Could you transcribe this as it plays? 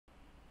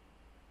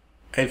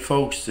Hey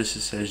folks, this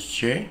is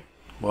StrategyJoe.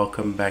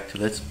 Welcome back to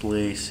Let's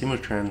Play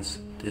Simutrans.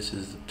 This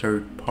is the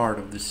third part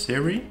of the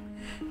series,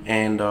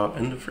 and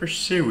in the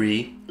first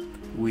series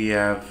we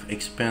have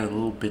expanded a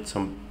little bit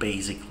some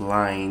basic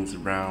lines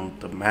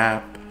around the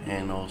map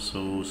and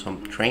also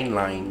some train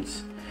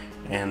lines,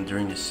 and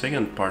during the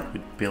second part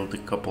we built a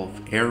couple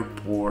of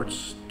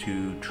airports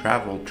to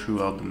travel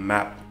throughout the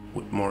map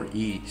with more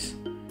ease.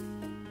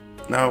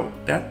 Now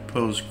that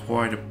posed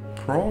quite a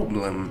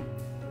problem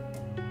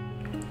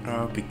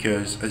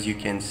because as you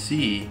can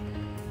see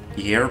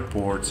the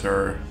airports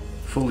are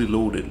fully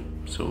loaded.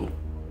 So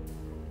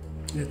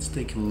let's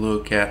take a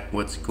look at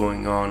what's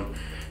going on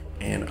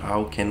and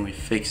how can we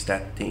fix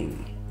that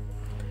thing.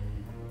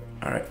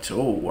 Alright,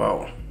 so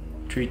wow,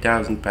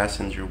 3,000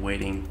 passenger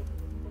waiting.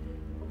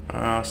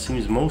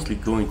 Seems mostly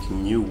going to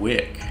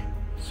Newark,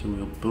 so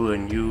we'll build a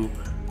new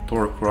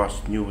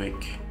Torcross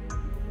Newark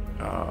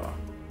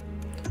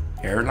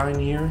airline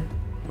here.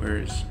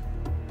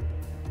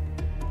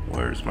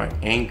 Where's my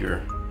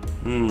anger?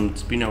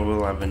 It's been a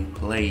while I haven't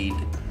played.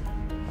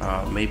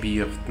 Maybe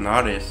you've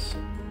noticed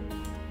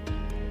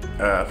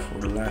for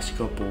the last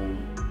couple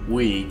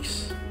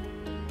weeks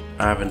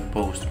I haven't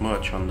posted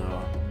much on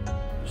the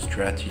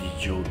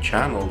StrategyJoe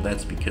channel.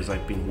 That's because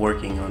I've been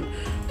working on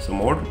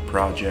some other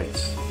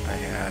projects I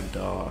had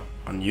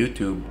on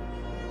YouTube,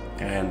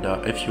 and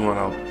if you want,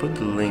 I'll put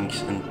the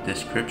links in the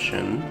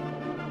description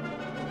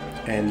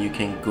and you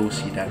can go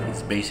see that.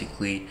 It's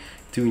basically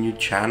 2 new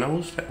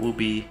channels that will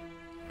be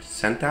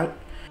sent out,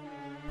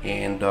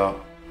 and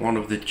one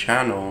of the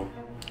channel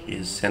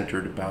is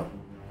centered about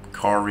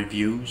car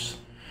reviews,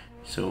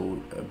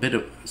 so a bit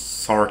of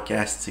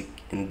sarcastic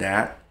in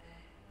that.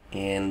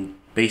 And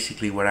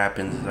basically what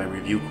happens is I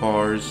review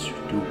cars,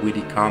 do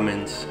witty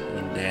comments,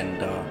 and then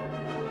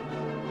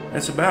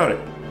that's about it.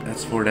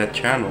 That's for that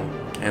channel.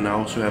 And I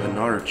also have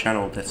another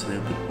channel that's a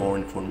little bit more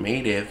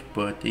informative,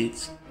 but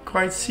it's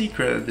quite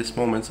secret at this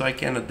moment, so I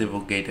cannot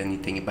divulgate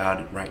anything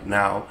about it right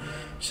now,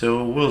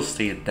 so we'll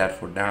stay at that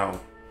for now.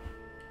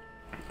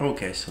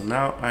 Okay, so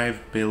now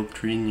I've built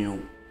 3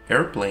 new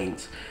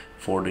airplanes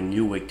for the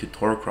Newark to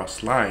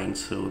Torcross line,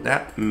 so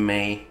that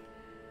may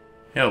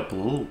help a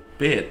little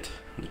bit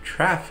the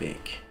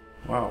traffic.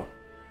 Wow,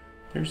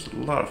 there's a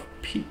lot of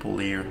people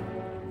here.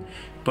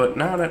 But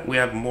now that we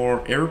have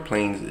more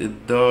airplanes,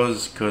 it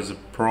does cause a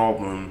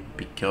problem,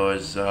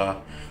 because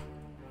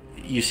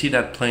you see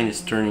that plane is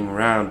turning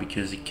around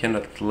because it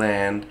cannot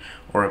land,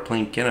 or a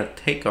plane cannot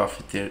take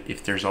off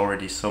if there's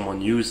already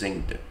someone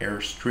using the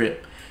airstrip.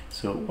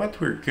 So what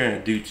we're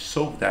gonna do to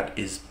solve that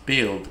is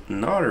build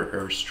another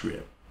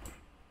airstrip.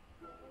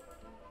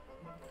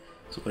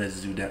 So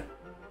let's do that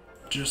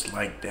just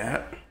like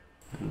that,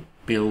 and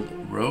build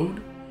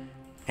road,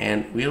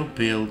 and we'll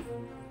build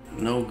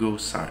no-go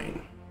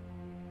sign.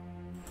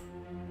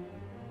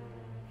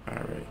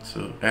 Alright,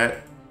 so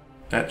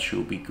that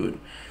should be good.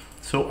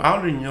 So how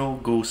the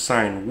no-go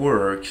sign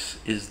works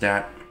is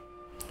that,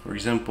 for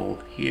example,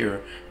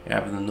 here I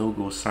have the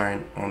no-go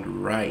sign on the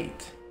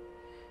right,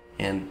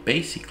 and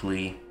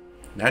basically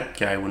that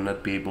guy will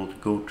not be able to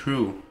go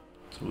through.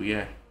 So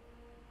yeah,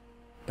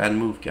 bad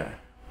move guy,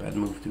 bad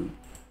move dude.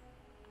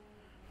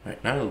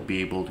 Right now he'll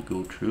be able to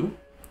go through.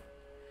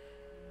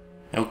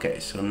 Okay,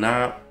 so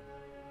now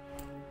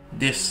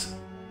this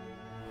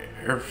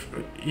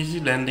is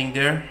he landing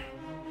there?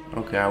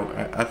 Okay,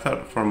 I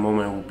thought for a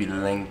moment it would be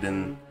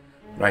landing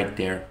right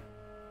there,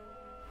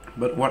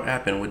 but what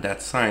happened with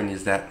that sign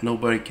is that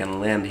nobody can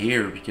land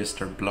here because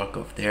they're blocked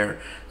off there,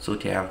 so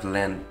they have to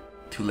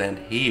land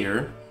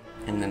here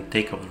and then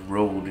take off the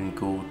road and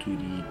go to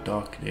the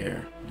dock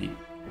there.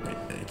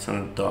 It's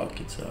not a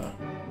dock, it's a,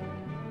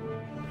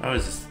 how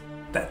is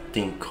that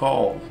thing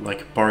called,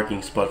 like a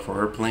parking spot for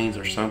airplanes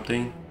or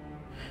something.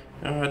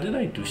 Did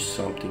I do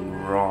something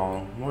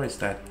wrong? Why is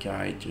that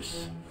guy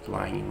just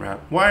flying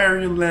around? Why are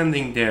you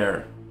landing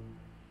there,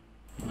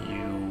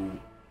 you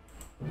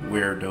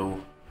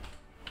weirdo?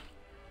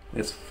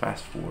 Let's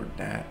fast forward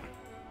that.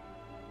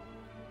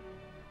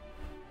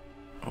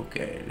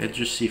 Okay, let's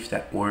just see if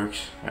that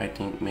works. I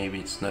think maybe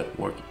it's not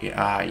working.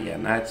 Yeah,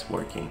 now it's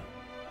working.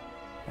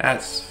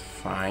 That's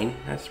fine.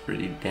 That's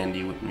pretty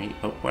dandy with me.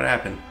 Oh, what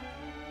happened?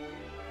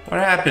 What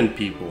happened,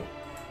 people?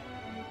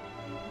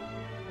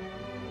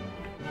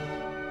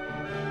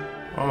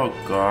 Oh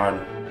god,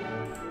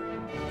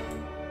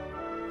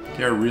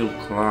 they're real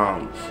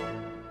clowns.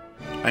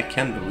 I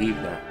can't believe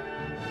that.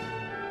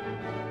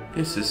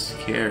 This is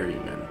scary,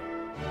 man.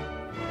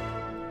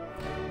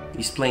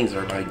 These planes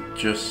are like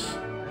just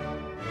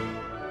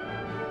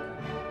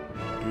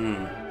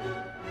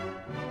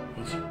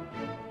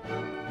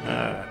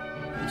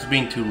it's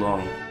been too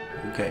long.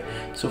 Okay,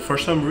 so for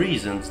some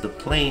reasons the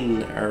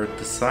plane are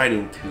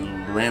deciding to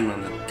land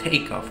on the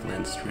takeoff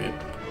land strip,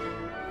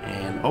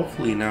 and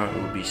hopefully now it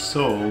will be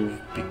solved,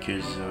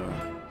 because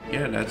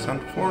yeah, that's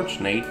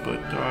unfortunate,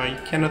 but you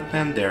cannot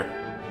land there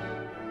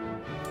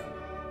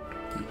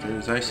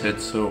because I said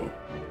so.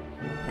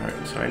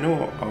 Alright, so I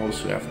know I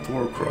also have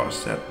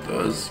Torcross that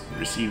does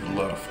receive a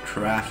lot of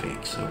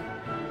traffic, so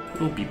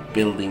we'll be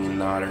building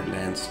another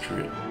land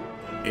strip.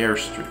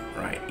 airstrip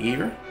right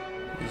here.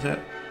 Is that?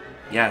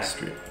 Yeah,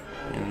 strip.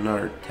 And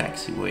another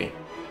taxiway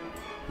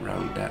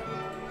around that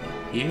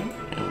here.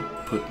 And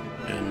we'll put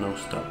a no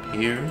stop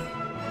here.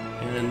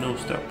 And a no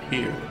stop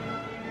here.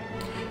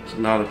 So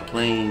now the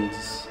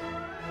planes,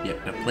 yeah,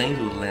 the planes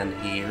will land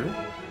here.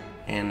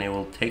 And they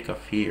will take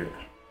off here.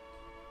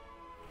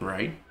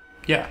 Right?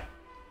 Yeah.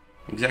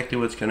 Exactly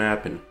what's gonna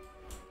happen.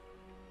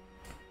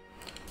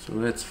 So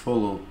let's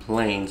follow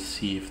planes,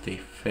 see if they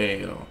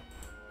fail.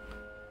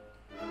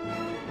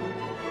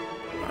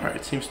 Alright,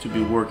 it seems to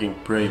be working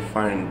pretty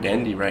fine and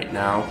dandy right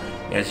now.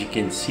 As you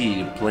can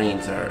see, the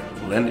planes are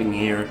landing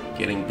here,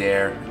 getting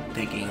there,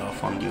 taking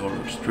off on the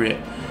other strip.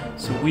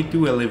 So we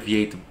do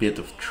alleviate a bit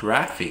of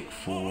traffic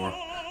for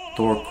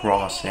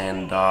Torcross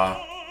and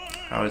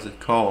how is it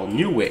called?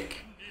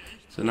 Newick.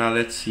 So now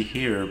let's see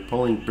here,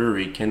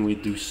 Pollingbury. Can we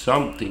do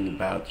something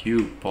about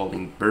you,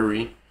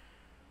 Pollingbury?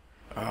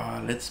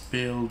 Let's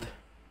build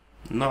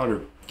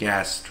another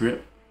gas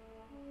strip.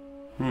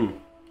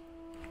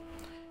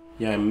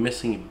 Yeah, I'm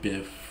missing a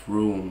bit of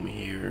room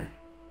here.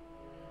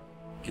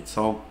 It's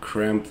all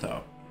cramped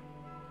up.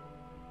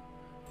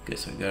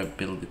 Guess I gotta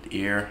build it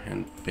here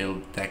and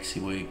build a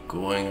taxiway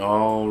going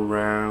all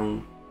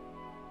around.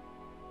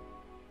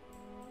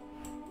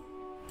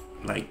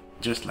 Like,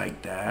 just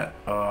like that.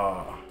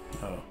 Oh,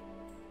 no.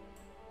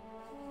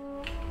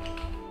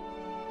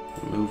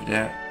 Move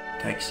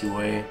that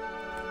taxiway.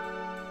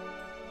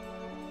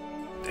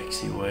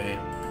 Taxiway.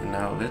 And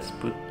now let's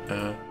put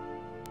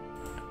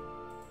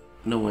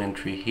no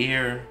entry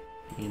here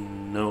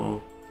and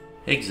no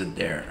exit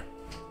there.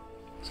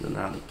 So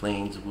now the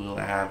planes will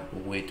have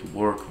a way to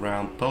work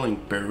around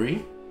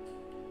Pollingbury.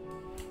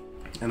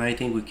 And I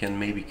think we can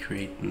maybe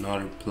create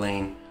another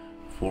plane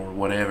for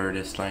whatever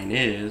this line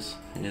is.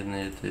 And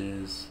it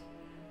is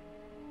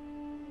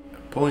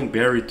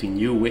Pollingbury to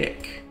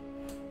Newick.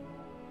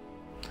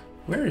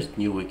 Where is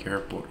Newick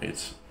Airport?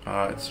 It's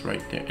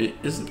right there.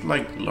 Is it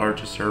like the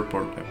largest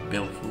airport I've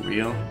built for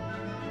real?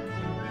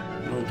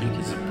 I don't think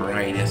it's the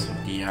brightest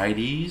of the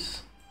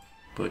IDs,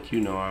 but you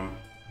know, I'm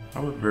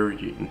a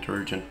very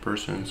intelligent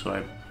person, so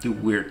I do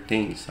weird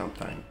things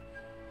sometimes.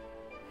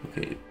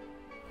 Okay.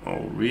 Oh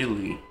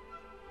really?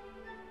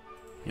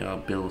 Yeah, I'll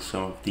build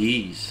some of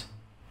these.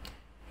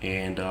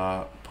 And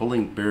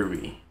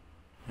Pollingbury.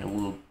 And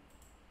we'll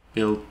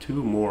build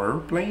 2 more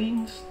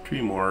airplanes,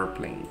 3 more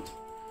airplanes.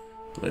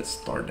 Let's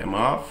start them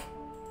off.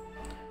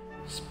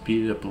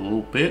 Speed it up a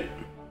little bit.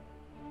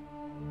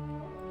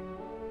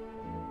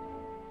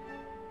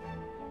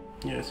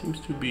 Yeah, it seems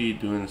to be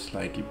doing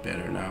slightly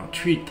better now.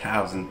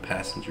 3,000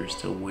 passengers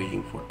still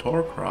waiting for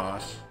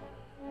Torcross.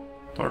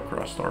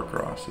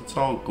 Torcross. It's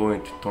all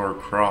going to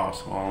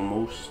Torcross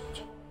almost.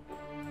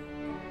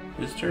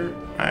 Is there?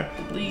 I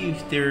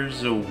believe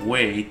there's a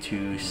way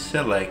to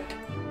select,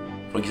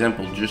 for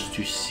example, just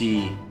to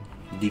see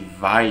the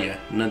via,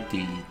 not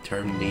the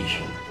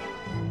termination.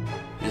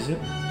 Is it?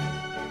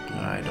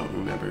 I don't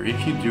remember.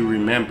 If you do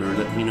remember,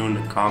 let me know in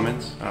the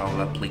comments.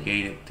 I'll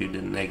applicate it to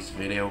the next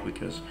video,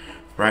 because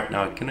right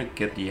now I cannot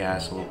get the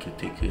asshole to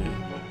take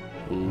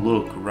a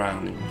look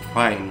around and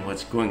find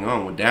what's going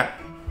on with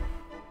that.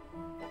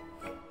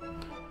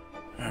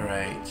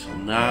 Alright, so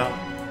now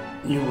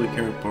Newick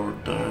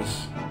Airport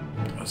does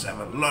have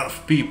a lot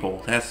of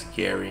people. That's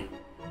scary.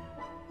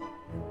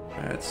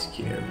 That's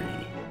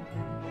scary.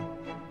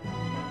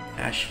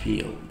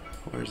 Ashfield.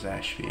 Where's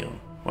Ashfield?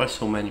 Why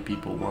so many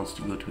people wants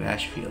to go to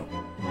Ashfield?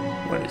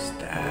 What is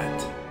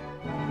that?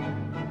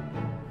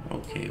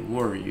 Okay, who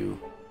are you?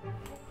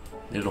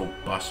 Little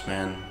bus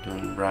man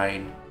doing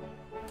ride.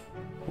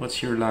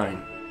 What's your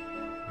line?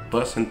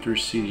 Bus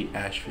Intercity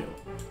Ashfield.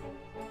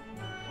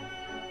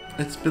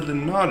 Let's build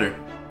another.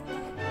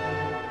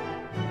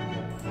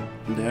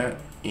 That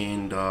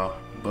and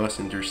Bus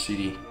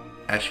Intercity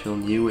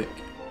Ashfield Newick.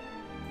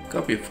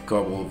 Copy a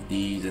couple of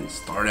these and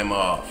start them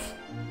off.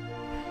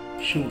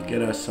 Should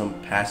get us some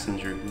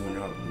passenger going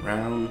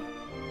around.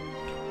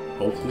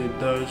 Hopefully it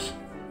does.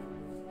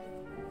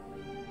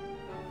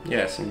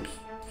 Yeah,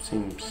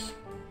 seems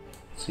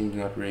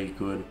not really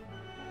good.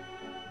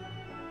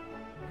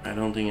 I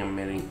don't think I'm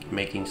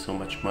making so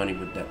much money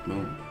with that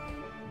move.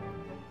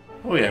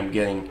 Oh yeah, I'm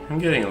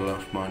getting a lot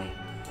of money.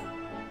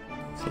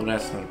 So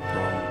that's not a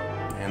problem.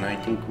 And I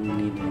think we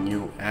need a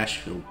new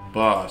Ashfield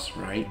bus,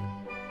 right?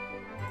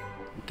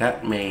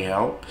 That may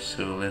help.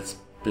 So let's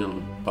build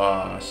a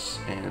bus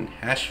and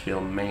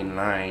Ashfield main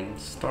line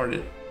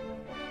started.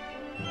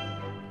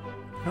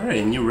 Alright,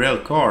 a new rail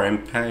car,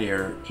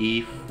 Empire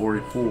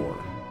E44.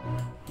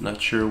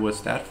 Not sure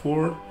what's that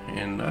for,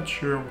 and not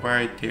sure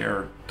why there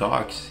are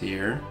docks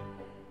here.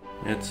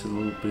 It's a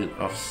little bit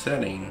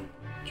offsetting,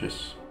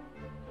 just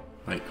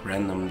like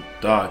random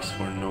docks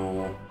for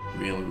no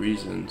real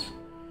reasons.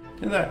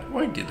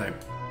 Why did I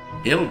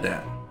build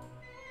that?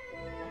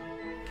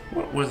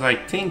 What was I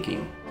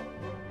thinking?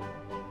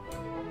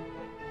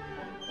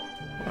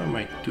 What am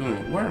I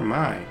doing? Where am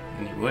I,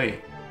 anyway?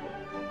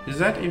 Is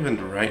that even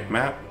the right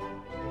map?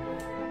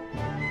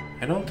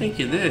 I don't think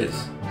it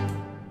is.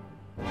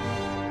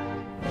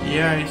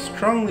 Yeah, I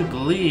strongly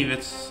believe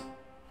it's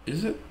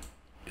Is it?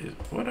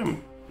 What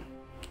am...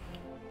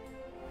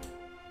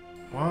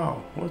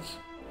 Wow, what's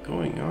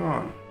going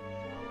on?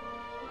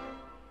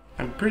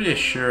 I'm pretty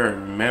sure I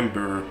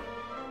remember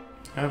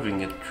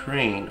having a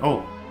train.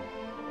 Oh!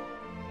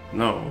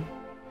 No.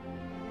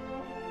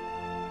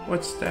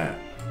 What's that?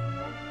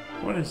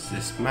 What is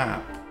this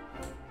map?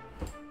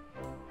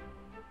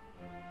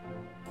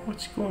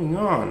 What's going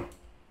on?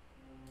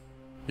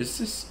 Is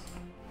this...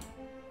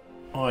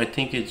 Oh, I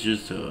think it's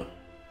just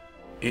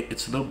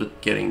it's a little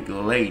bit getting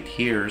late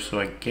here,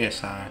 so I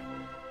guess I'm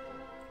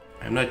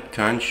not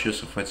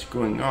conscious of what's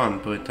going on,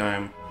 but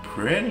I'm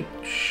pretty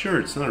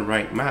sure it's not the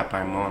right map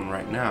I'm on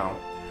right now.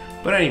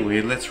 But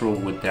anyway, let's roll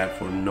with that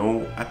for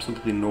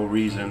absolutely no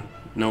reason,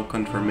 no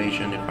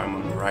confirmation if I'm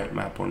on the right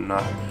map or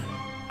not.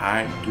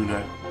 I do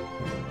not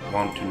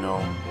want to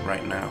know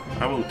right now.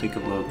 I will take a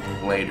look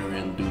later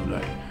and do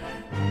like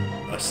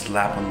a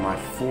slap on my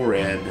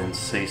forehead and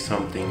say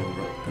something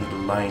in the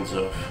lines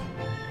of,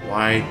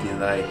 why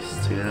did I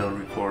still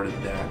record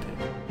that?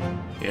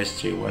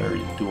 SJ, what are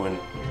you doing?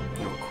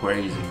 You're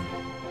crazy.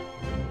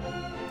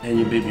 And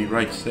you may be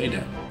right to say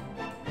that.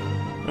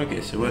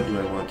 Okay, so what do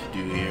I want to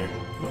do here?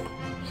 Oh,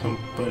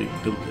 somebody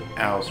built a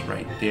house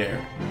right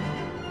there.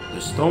 The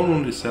stone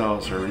on this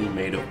house are already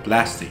made of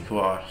plastic.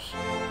 Wow,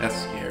 that's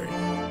scary.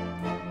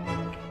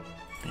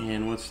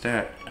 And what's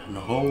that? An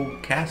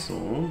old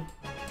castle.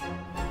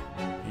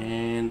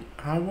 And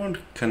I want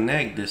to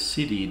connect the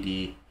city,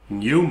 the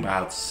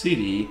Newmouth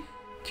city,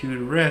 to the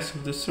rest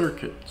of the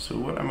circuit. So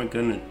what am I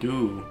gonna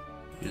do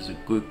is a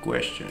good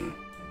question.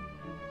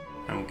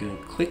 I'm gonna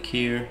click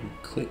here and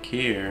click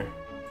here.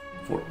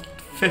 For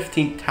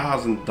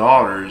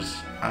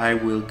 $15,000 I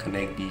will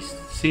connect these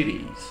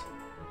cities.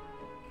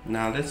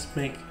 Now let's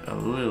make a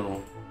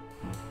little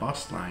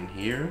bus line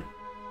here.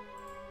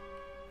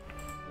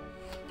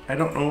 I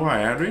don't know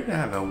why, I really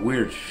have a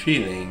weird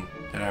feeling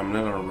that I'm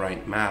not on the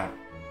right map.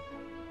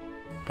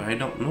 But I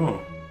don't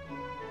know.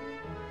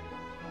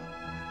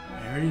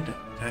 I really don't,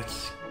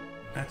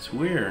 that's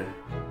weird.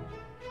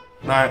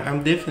 No,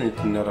 I'm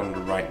definitely not on the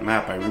right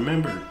map. I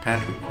remember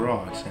Patrick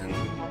Rocks and...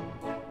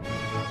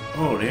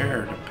 Oh,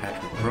 there are the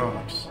Patrick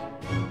Rocks.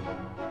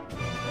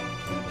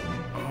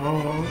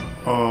 Oh.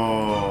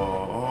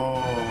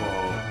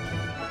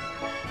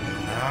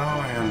 Now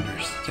I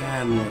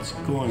understand what's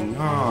going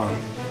on.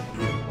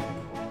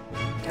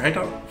 I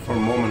thought for a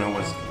moment I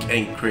was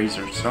getting crazy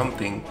or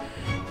something.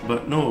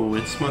 But no,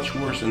 it's much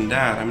worse than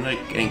that. I'm not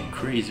getting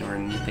crazy or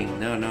anything.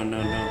 No.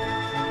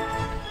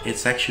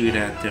 It's actually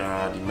that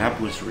the map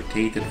was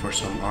rotated for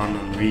some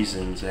unknown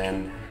reasons,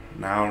 and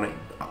now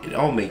it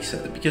all makes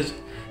sense. Because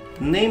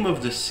the name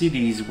of the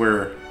cities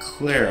were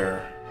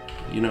clear.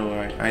 You know,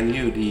 I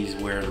knew these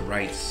were the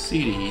right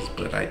cities,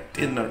 but I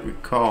did not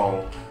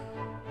recall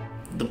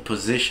the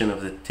position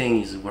of the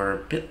things were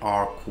a bit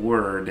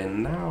awkward,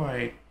 and now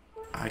I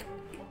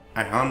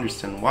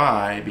understand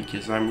why,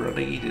 because I'm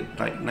rotated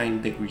like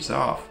 9 degrees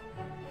off.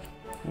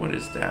 What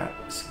is that?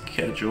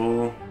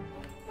 Schedule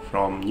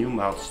from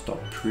Newmouth Stop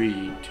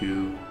 3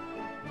 to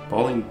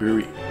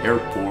Bollingbury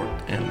Airport,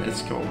 and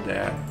let's call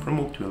that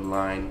promote to a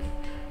line,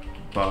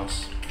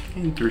 bus,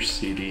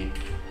 intercity,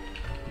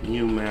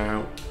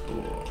 Newmouth.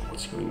 Oh,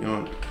 what's going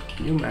on?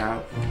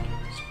 Newmouth,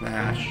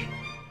 smash.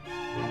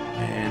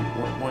 And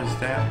what was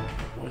that?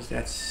 What was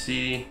that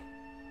city?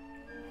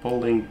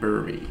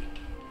 Bollingbury.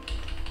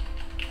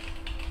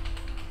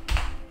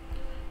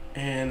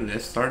 And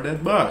let's start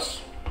that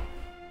bus.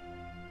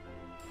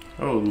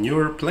 Oh,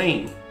 newer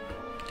plane.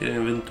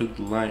 Didn't even took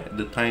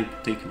the time to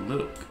take a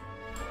look.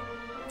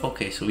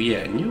 Okay, so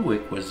yeah,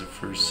 Newark was the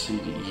first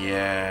city.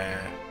 Yeah.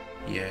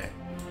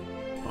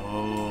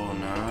 Oh,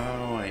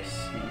 now I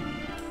see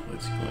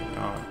what's going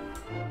on.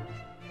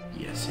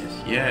 Yes.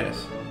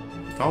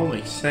 It all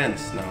makes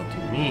sense now to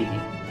me.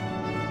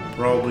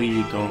 Probably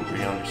you don't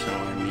really understand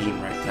what I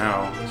mean right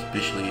now,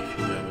 especially if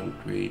you haven't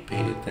really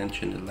paid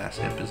attention to the last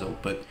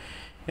episode. But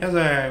as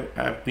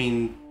I've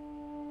been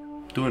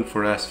doing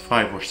for the last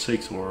 5 or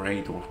 6 or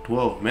 8 or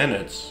 12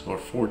 minutes or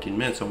 14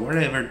 minutes or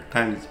whatever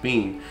time it's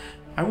been,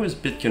 I was a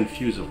bit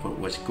confused of what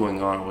was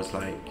going on. I was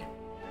like,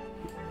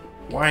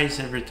 why is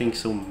everything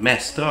so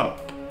messed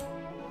up?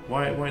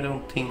 Why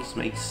don't things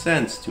make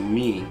sense to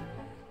me?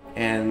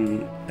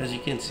 And as you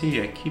can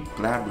see, I keep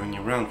blabbering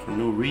around for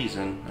no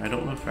reason. I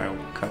don't know if I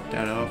will cut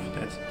that off,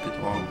 that's a bit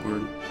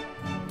awkward.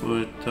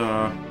 But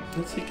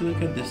let's take a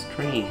look at this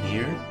train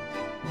here.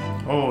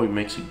 Oh, it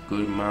makes a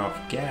good amount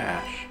of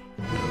cash.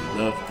 I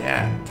love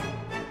that.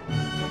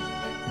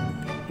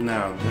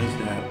 Now, does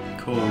that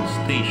coal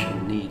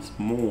station needs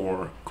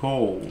more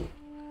coal?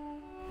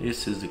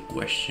 This is the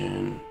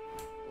question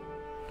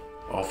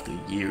of the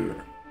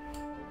year.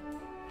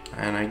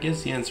 And I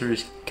guess the answer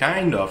is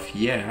kind of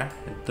yeah,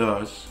 it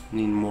does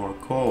need more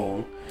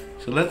coal.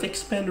 So let's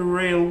expand the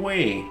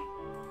railway.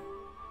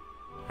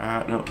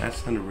 No,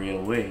 that's not the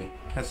railway.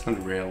 That's not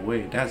the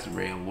railway, that's the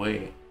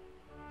railway.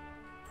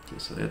 Okay,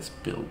 so let's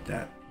build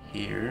that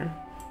here.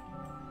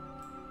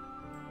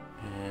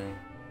 And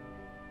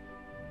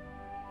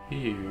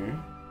here.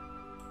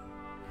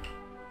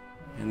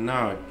 And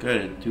now I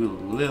gotta do a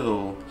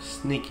little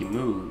sneaky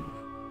move.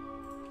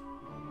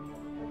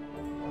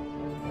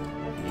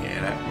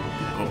 Yeah, that would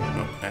be, oh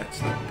no,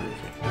 that's not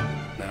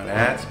perfect. Now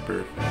that's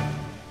perfect.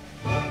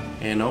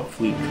 And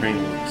hopefully the train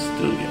will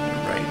still get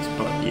the right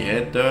spot. Yeah,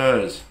 it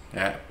does.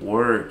 That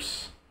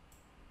works.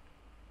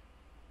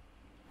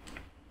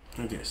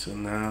 Okay, so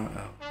now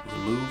I'll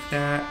remove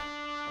that.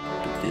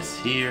 Put this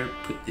here,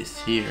 put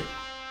this here.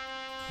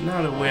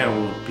 Now the way I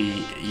will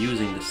be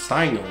using the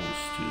signals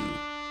to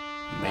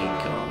make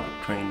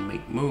train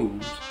make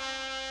moves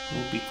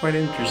will be quite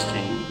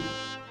interesting.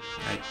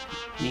 I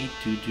need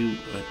to do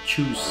a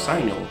choose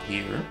signal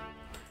here.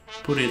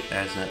 Put it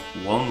as a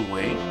one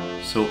way.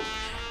 So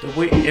the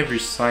way every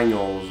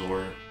signals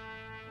or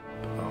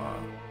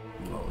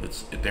well,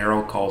 they're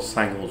all called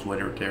signals,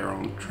 whether they're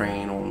on the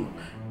train or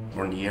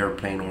on the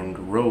airplane or on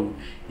the road,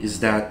 is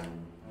that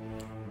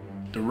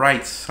the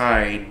right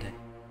side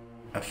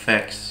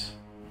affects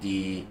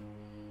the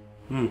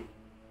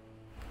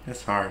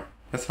that's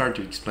hard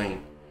to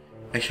explain.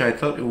 Actually, I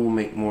thought it will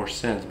make more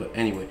sense, but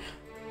anyway,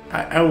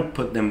 I will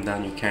put them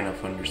down, you kind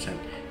of understand.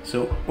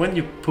 So when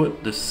you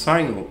put the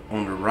signal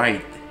on the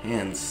right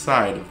hand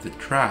side of the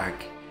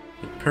track,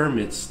 it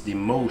permits the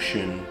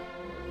motion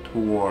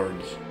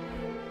towards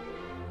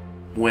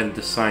when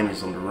the sign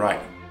is on the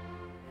right.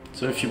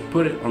 So if you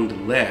put it on the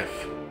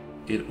left,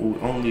 it will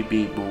only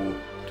be able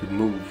to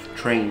move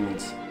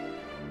trains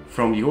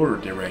from the other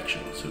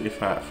direction. So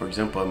if I, for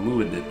example, I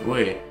move it that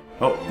way,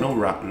 oh, no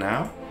route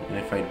now. And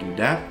if I do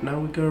that, now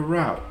we got a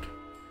route.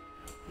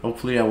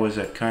 Hopefully I was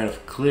kind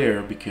of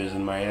clear, because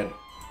in my head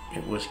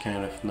it was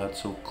kind of not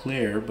so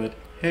clear, but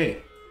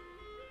hey,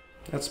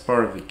 that's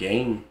part of the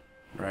game,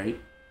 right?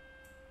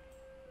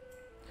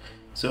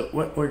 So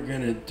what we're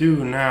gonna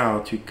do now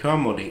to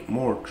accommodate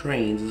more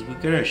trains is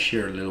we're gonna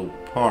share a little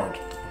part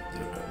of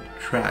the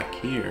track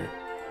here,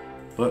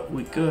 but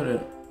we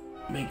gotta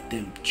make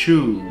them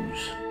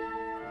choose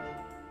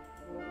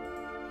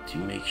to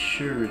make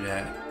sure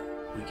that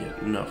we get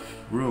enough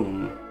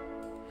room.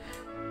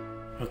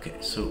 Okay,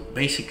 so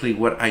basically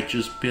what I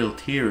just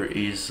built here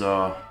is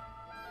a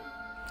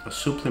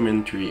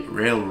supplementary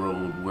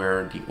railroad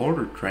where the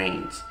other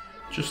trains,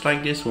 just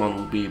like this one,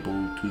 will be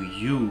able to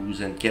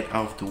use and get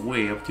out of the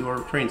way of the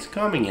other trains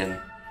coming in,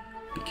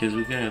 because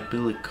we're gonna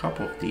build a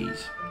couple of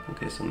these.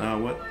 Okay, so now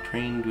what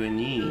train do I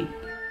need?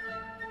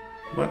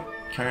 What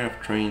kind of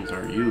trains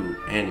are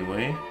you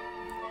anyway?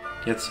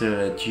 That's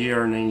a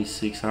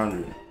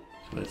GR9600.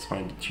 So let's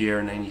find the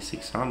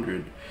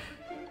GR9600.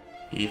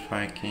 If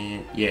I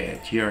can, yeah,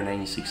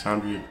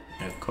 GR9600,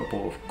 a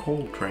couple of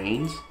coal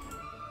trains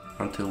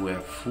until we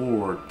have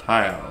 4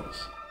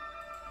 tiles.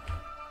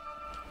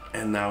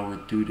 And now we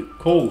do the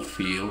coal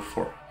field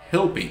for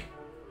Hilby.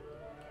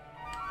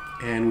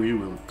 And we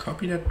will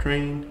copy that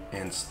train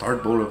and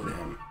start both of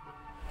them.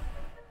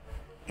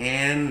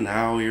 And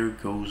now here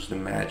goes the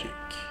magic.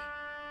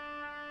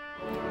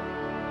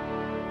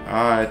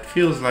 It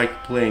feels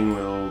like playing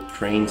with a little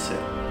train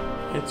set.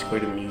 It's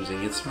quite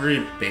amusing. It's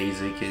very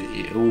basic.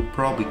 It will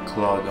probably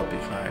clog up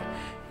if I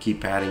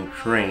keep adding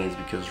trains,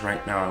 because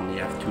right now I only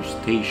have 2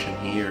 stations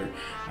here.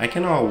 I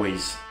can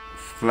always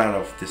flat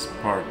off this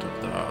part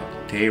of the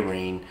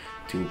terrain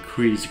to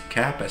increase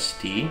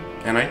capacity,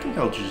 and I think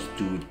I'll just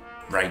do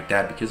right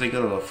that because I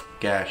got a lot of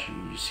cash.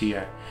 You see,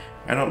 I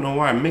don't know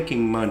why I'm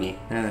making money.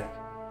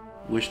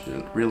 Wish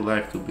the real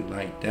life could be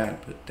like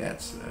that, but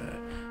that's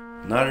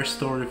another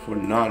story for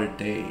another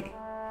day.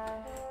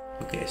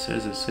 Okay, so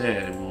as I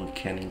said, we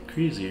can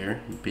increase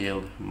here,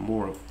 build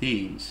more of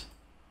these.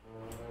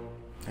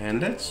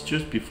 And that's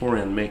just before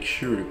and make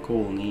sure the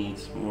coal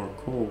needs more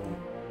coal.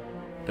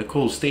 The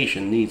coal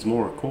station needs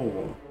more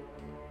coal.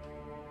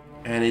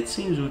 And it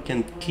seems we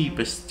can keep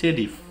a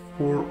steady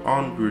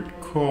 400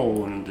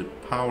 coal in the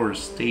power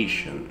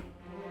station.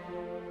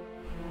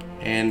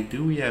 And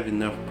do we have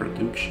enough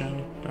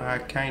production?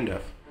 Kind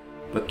of.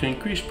 But to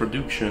increase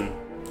production,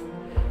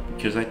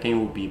 because I think it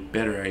would be a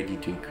better idea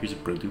to increase the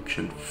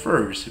production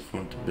first if we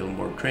want to build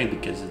more train,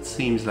 because it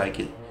seems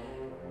like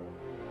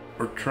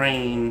our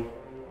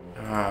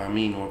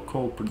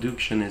coal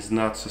production is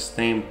not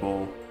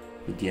sustainable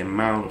with the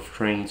amount of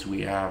trains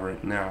we have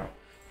right now.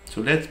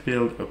 So let's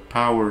build a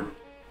powered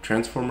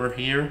transformer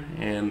here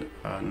and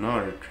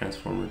another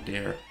transformer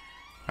there.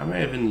 Am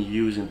I even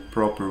using the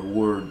proper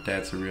word?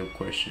 That's a real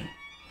question.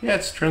 Yeah,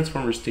 it's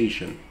transformer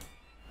station.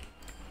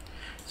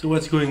 So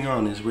what's going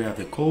on is we have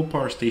the coal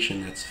power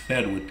station that's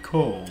fed with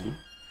coal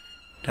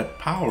that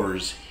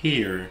powers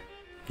here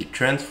the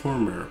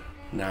transformer.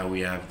 Now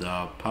we have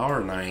the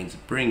power lines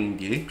bringing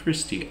the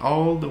electricity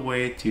all the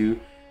way to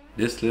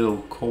this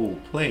little coal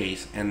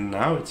place, and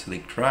now it's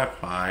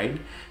electrified,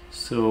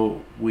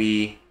 so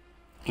we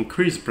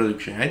increase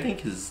production. I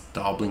think it's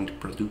doubling the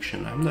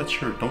production. I'm not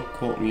sure, don't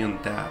quote me on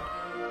that,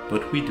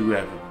 but we do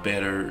have a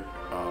better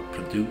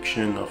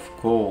production of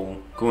coal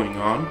going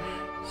on.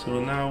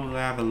 So now we'll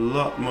have a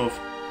lot more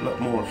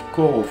of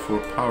coal for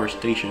power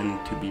station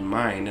to be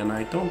mined, and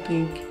I don't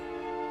think,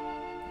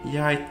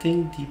 yeah, I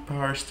think the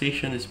power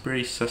station is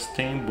very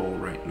sustainable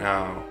right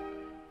now.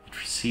 It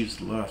receives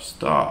a lot of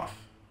stuff.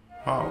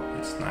 Oh,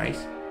 that's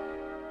nice.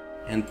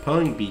 And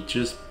Pulling Bee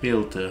just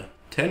built a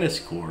tennis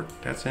court.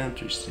 That's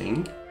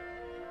interesting.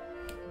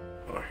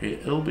 Or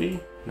it'll be?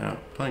 No,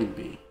 Pulling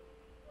Bee.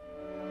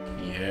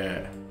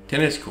 Yeah,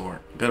 tennis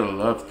court. Gotta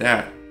love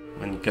that.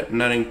 When you got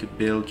nothing to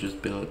build,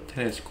 just build a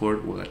tennis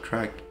court. Will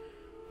attract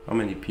how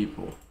many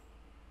people?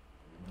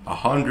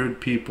 100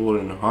 people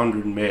and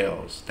 100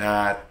 males.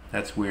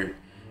 That's weird.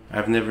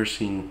 I've never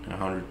seen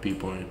 100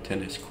 people in a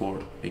tennis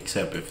court,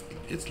 except if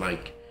it's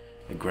like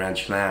a Grand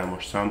Slam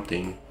or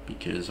something,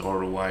 because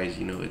otherwise,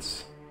 you know,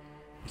 it's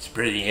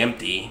pretty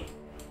empty.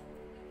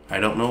 I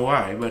don't know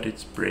why, but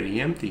it's pretty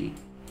empty.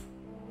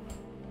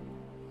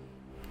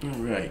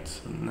 Alright,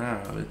 so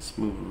now let's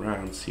move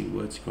around, see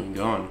what's going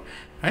on.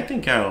 I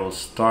think I'll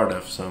start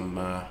off some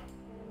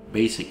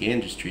basic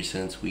industry,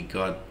 since we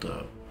got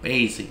the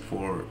basic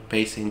for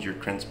passenger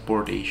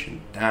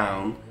transportation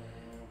down.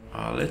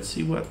 Let's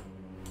see what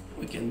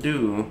we can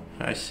do.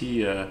 I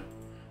see a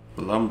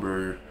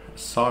lumber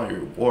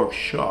sawyer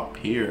workshop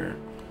here,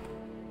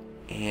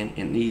 and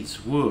it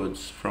needs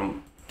woods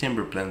from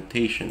timber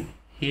plantation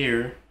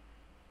here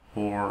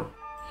or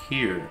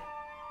here.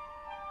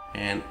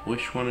 And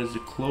which one is the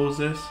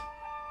closest?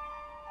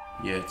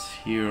 Yeah, it's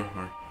here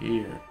or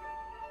here.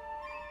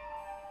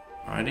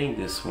 I think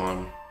this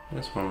one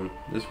looks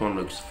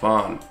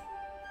fun,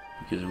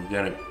 because we're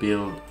gonna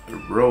build a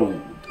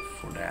road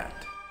for that.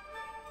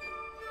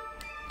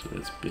 So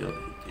let's build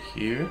it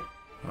here.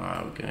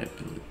 We're gonna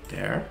build it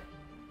there.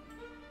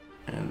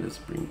 And let's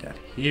bring that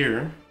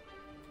here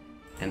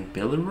and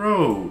build a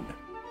road.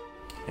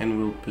 And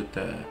we'll put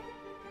a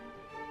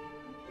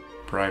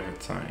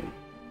private sign.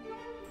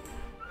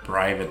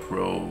 Private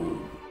road.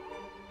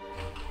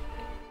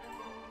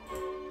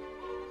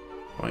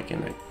 Why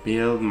can I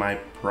build my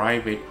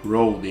private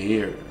road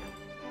here?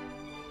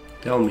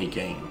 Tell me,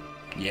 game.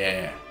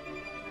 Yeah.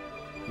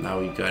 Now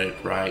we got it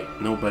right.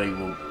 Nobody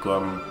will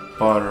come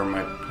bother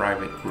my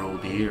private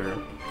road here.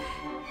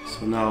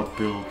 So now I'll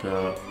build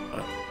a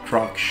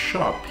truck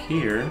shop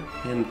here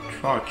and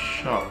truck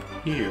shop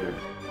here.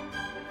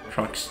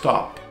 Truck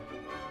stop.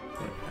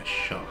 Where my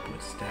shop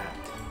was that?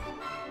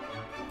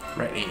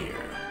 Right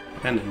here.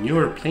 And a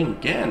newer plane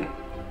again.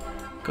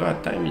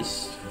 God, time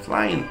is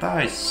flying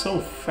by so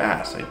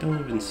fast. I don't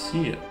even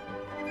see it.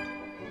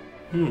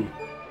 And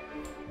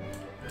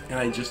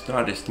I just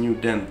noticed New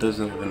Den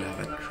doesn't even have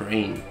a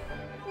train.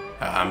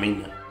 I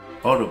mean,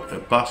 a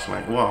bus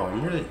line. Wow,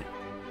 I'm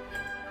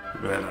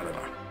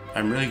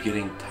really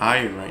getting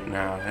tired right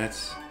now.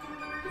 That's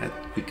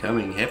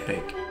becoming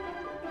epic.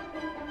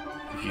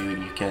 If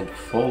you can't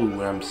follow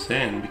what I'm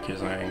saying,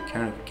 because I'm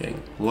kind of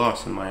getting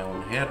lost in my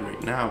own head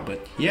right now.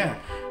 But yeah,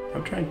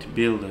 I'm trying to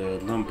build a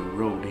lumber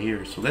road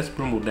here. So let's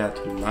promote that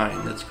to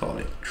 9. Let's call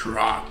it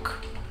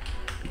truck,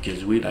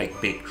 because we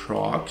like big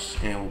trucks,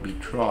 and will be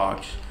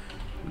trucks.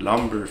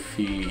 Lumber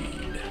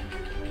feed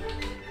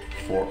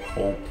for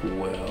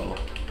Hopewell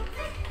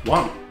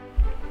 1.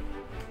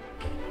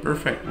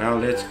 Perfect. Now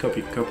let's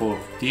copy a couple of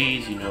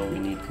these. You know, we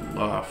need a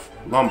lot of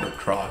lumber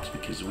trucks,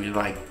 because we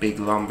like big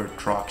lumber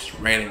trucks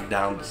raining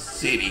down the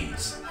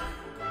cities.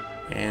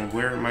 And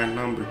where are my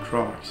lumber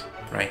trucks?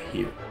 Right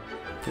here.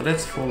 So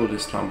let's follow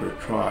this lumber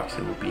trucks.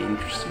 It will be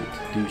interesting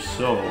to do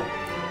so.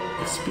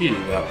 Let's speed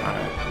it up.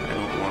 I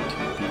don't want to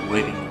be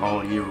waiting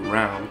all year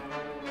round.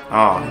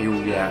 Here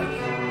we have.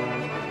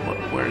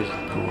 Where is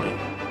it going?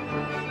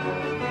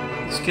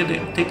 It's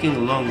taking a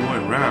long way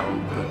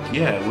around, but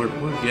yeah,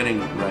 we're getting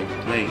the right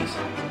place.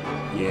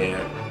 Yeah,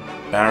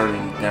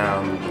 barreling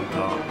down with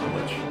how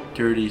much?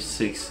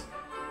 36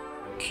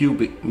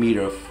 cubic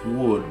meter of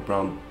wood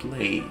around the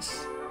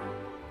place.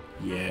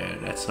 Yeah,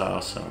 that's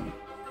awesome.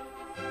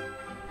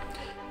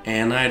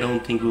 And I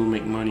don't think we'll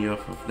make money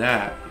off of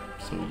that.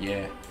 So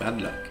yeah, bad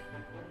luck.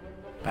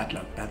 Bad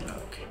luck, bad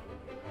luck.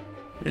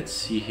 Let's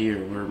see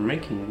here, we're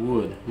making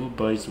wood. Who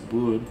buys the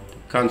wood?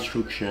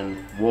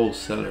 Construction,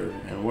 wholesaler,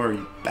 and where are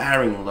you?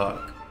 Barring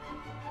luck.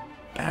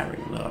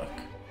 Barring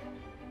luck.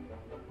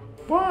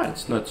 What?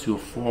 It's not too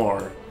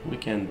far. We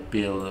can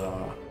build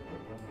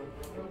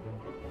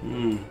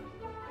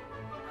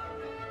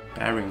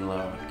Barring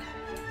luck.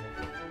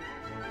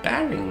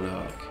 Barring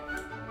luck.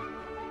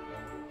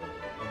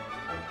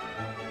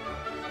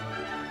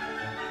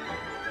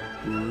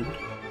 Wood.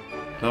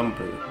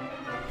 Lumber.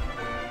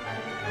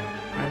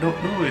 I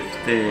don't know if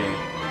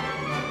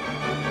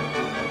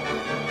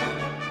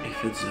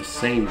it's the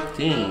same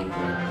thing.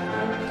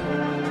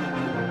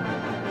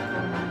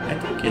 I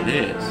think it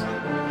is.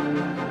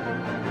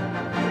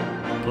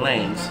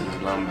 Planks is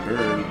lumber,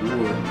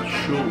 wood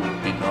should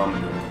be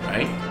lumber,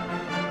 right?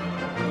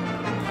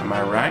 Am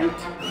I right?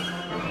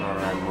 Or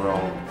I'm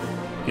wrong?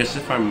 Because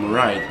if I'm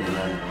right, then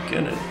I'm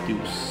gonna do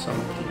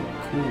something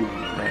cool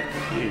right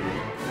here.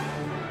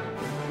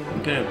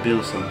 I'm gonna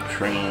build some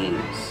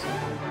trains.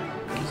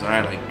 Because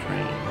I like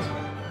trains.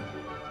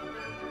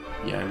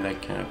 Yeah, I'm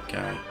that kind of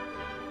guy.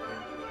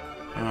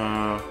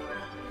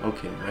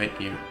 Okay,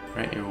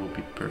 right here will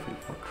be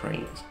perfect for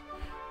trains.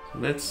 So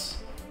let's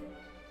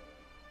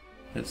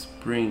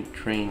bring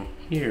train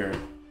here.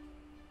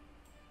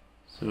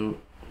 So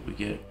we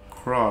get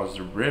across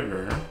the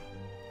river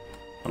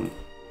on the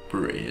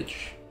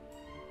bridge,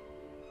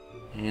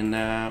 and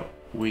now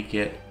we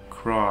get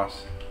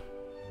across.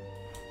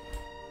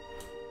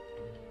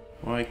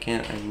 Why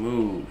can't I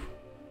move?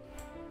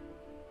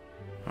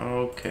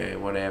 Okay,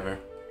 whatever.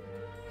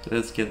 So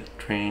let's get the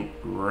train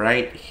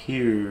right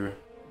here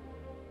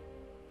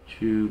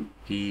to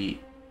the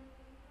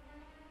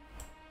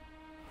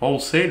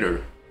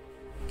wholesaler.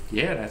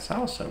 Yeah, that's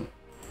awesome.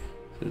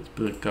 So let's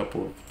put a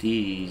couple of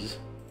these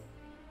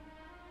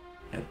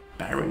at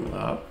bearing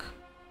lock.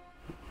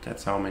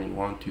 That's how many?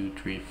 1, 2,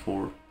 3,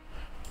 4.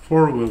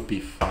 4 will be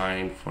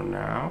fine for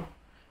now.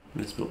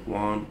 Let's put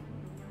 1,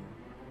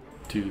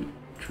 2,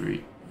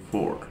 3,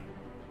 4.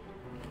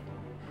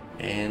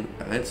 And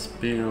let's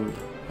build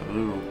a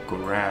little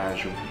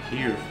garage over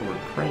here for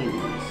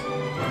trains.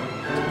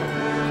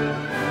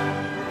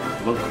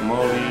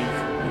 Locomotive.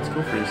 Let's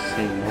go for the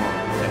same one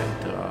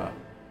at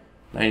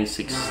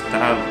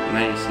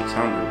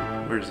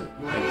 9600. Where is it?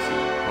 96.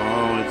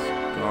 Oh, it's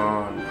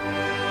gone.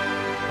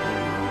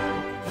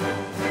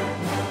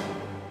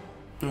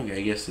 Oh, no. Okay,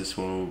 I guess this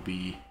one will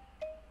be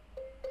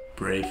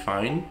pretty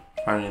fine.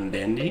 Fine and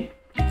dandy.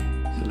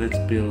 So let's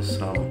build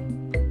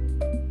some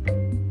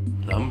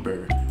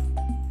lumber.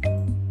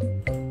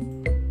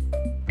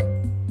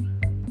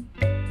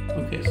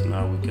 Okay, so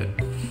now we got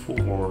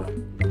 4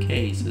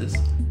 cases.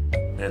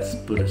 Let's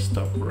put a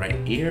stop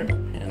right here,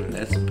 and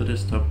let's put a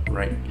stop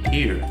right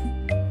here,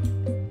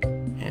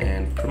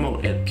 and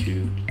promote it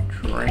to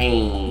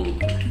train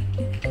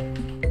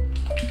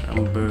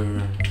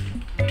number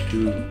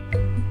 2.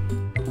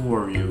 Who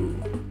are you?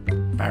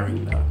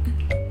 Bearing lock.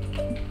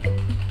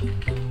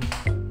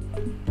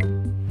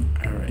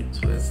 Alright,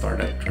 so let's start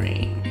that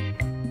train.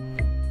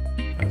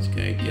 Let's go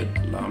get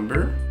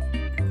lumber.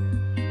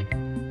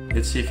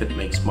 Let's see if it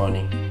makes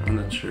money. I'm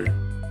not sure.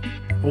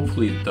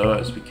 Hopefully it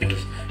does,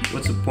 because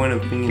what's the point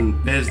of being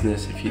in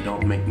business if you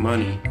don't make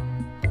money?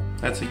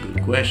 That's a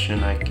good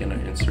question. I cannot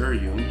answer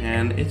you,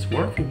 and it's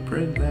working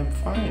pretty damn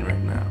fine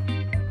right now.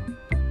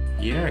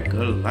 Yeah, I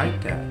gotta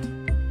like that.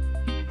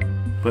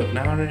 But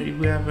now that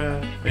we have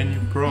a new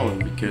problem,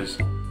 because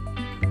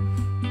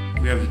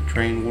we have the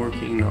train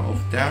working and all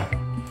of that,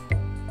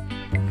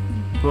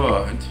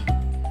 but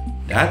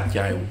that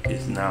guy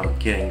is now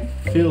getting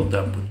filled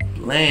up with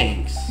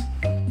blanks.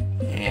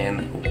 And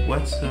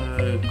what's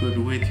a good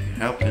way to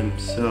help him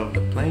sell the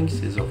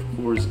planks is, of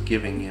course,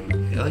 giving him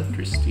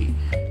electricity,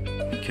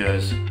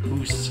 because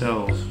who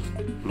sells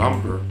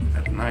lumber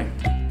at night,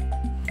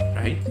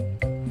 right?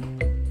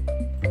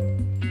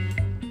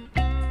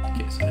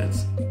 Okay, so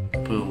let's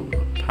build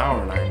a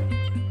power line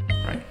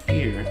right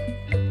here,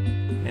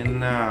 and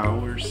now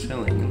we're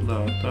selling a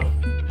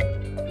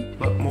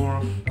lot more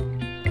of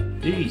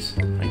these,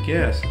 I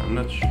guess. I'm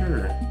not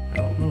sure. I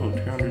don't know.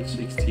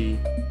 360.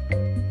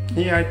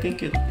 Yeah, I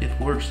think it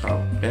works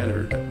out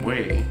better that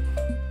way.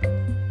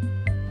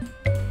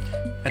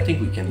 I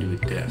think we can do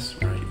it this,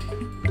 right?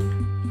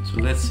 So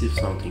let's see if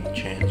something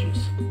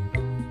changes.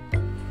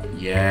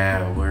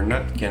 Yeah, we're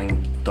not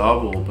getting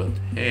double, but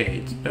hey,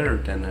 it's better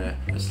than a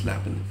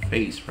slap in the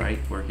face, right?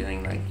 We're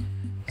getting like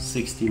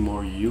 60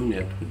 more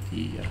units with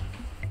the...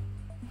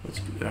 let's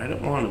go. I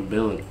don't want to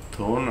build a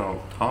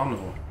tunnel. I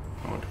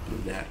want to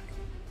build that.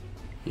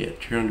 Yeah,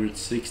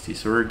 360.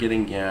 So we're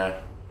getting,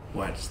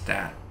 what's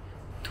that?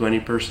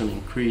 20%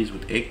 increase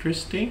with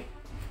electricity.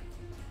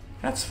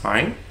 That's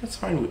fine. That's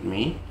fine with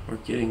me. We're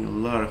getting a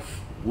lot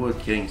of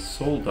wood getting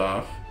sold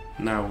off.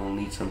 Now we'll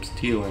need some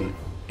steel and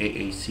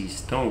AAC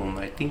stone.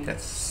 I think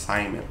that's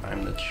cement.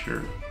 I'm not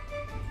sure.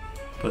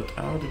 But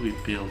how do we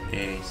build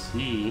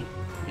AAC?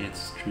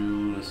 It's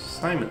through the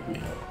cement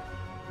mill.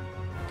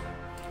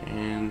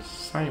 And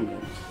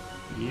cement.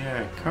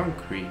 Yeah,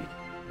 concrete.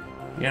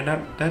 Yeah,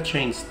 that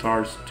chain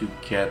starts to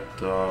get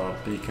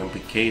pretty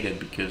complicated,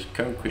 because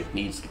concrete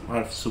needs a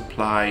lot of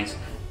supplies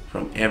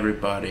from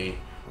everybody,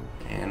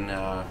 and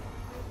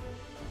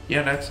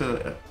yeah, that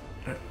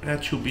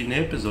should be an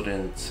episode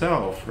in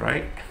itself,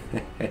 right?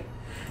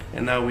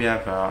 And now we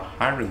have a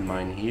iron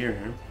mine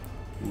here,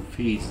 who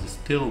feeds the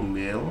steel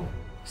mill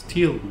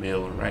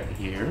right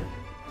here.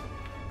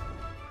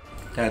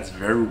 That's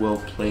very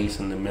well placed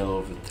in the middle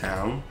of the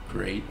town.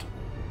 Great,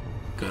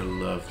 gotta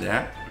love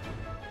that.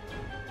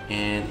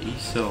 And he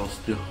sells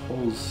the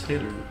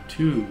wholesaler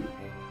too.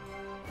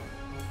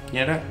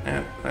 Yeah,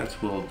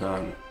 that's well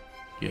done.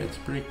 Yeah, it's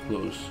pretty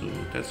close, so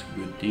that's a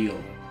good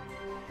deal.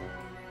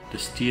 The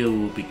steel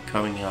will be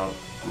coming out,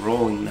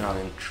 rolling down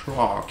in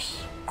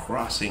trucks,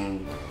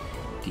 crossing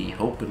the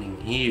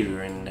opening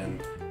here, and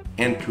then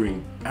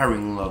entering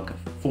bearing lock at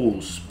full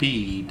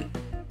speed,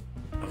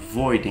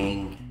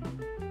 avoiding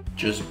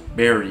just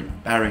barely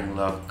bearing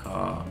lock.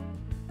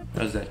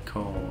 What's that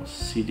called?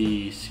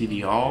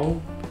 City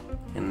Hall.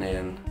 And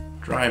then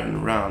driving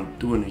around,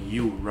 doing a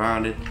U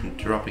around it, and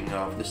dropping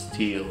off the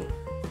steel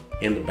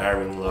in the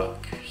bearing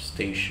lock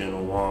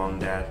station 1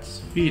 that's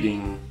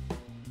feeding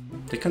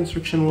the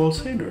construction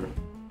wholesaler.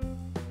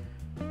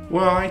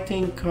 Well, I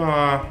think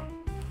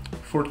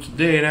for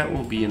today that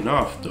will be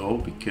enough, though,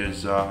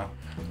 because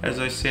as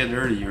I said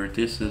earlier,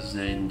 this is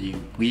in the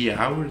wee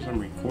hours I'm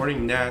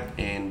recording that,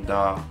 and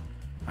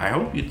I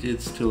hope you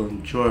did still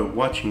enjoy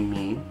watching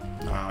me.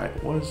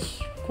 It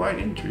was quite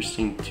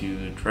interesting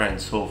to try and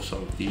solve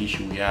some of the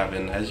issue we have,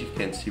 and as you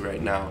can see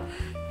right now,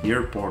 the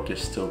airport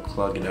is still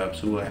clogged up,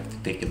 so we'll have to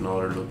take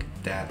another look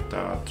at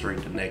that during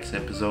the next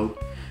episode.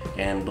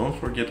 And don't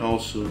forget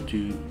also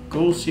to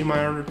go see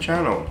my other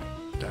channel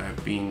that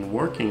I've been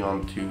working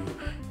on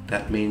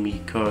that made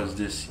me cause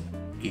this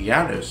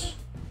hiatus.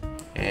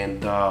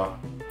 And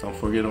don't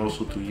forget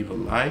also to leave a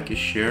like, a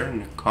share,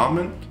 and a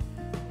comment,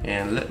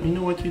 and let me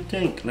know what you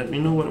think. Let me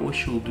know what we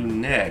should do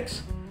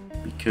next,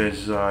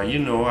 because you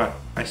know,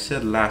 I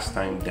said last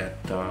time that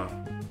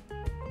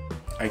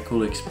I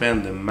could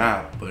expand the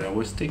map, but I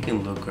was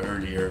taking a look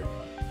earlier,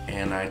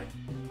 and I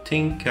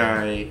think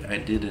I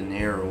did an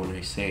error when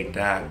I say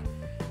that.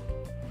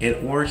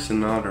 It works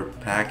in other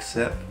pack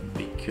set,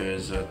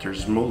 because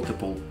there's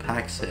multiple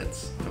pack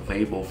sets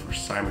available for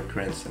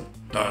Simutrans and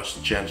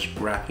does change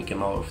graphic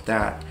and all of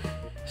that.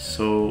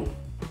 So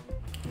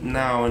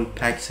now in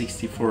pack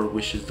 64,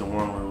 which is the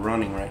one we're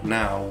running right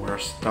now, we're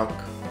stuck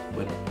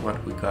with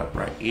what we got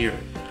right here.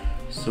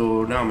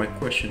 So now my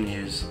question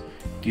is,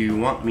 do you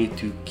want me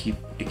to keep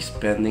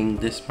expanding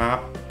this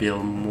map,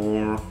 build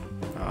more,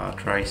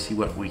 try see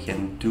what we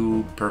can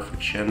do,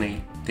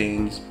 perfectionate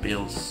things,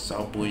 build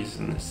subways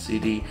in the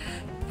city,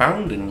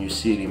 found a new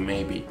city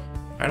maybe?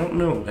 I don't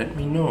know, let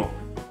me know.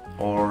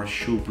 Or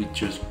should we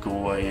just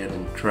go ahead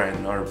and try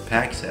another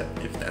pack set?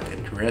 If that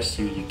interests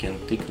you, you can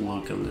take a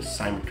look on the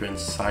Simutrans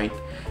site,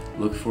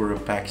 look for a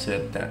pack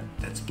set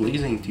that's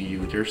pleasing to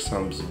you. There's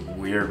some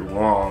weird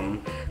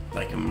one,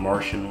 like a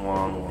Martian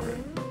one, or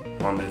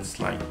one that's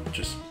like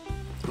just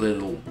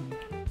little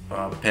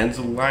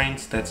pencil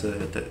lines. That's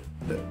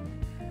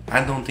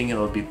I don't think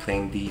I'll be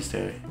playing these.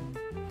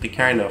 They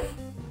kind of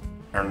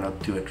are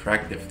not too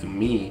attractive to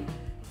me.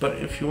 But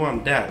if you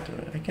want that,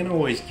 I can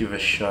always give a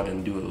shot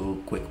and do a little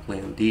quick play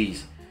on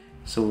these.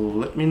 So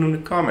let me know in the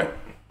comment.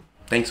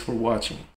 Thanks for watching.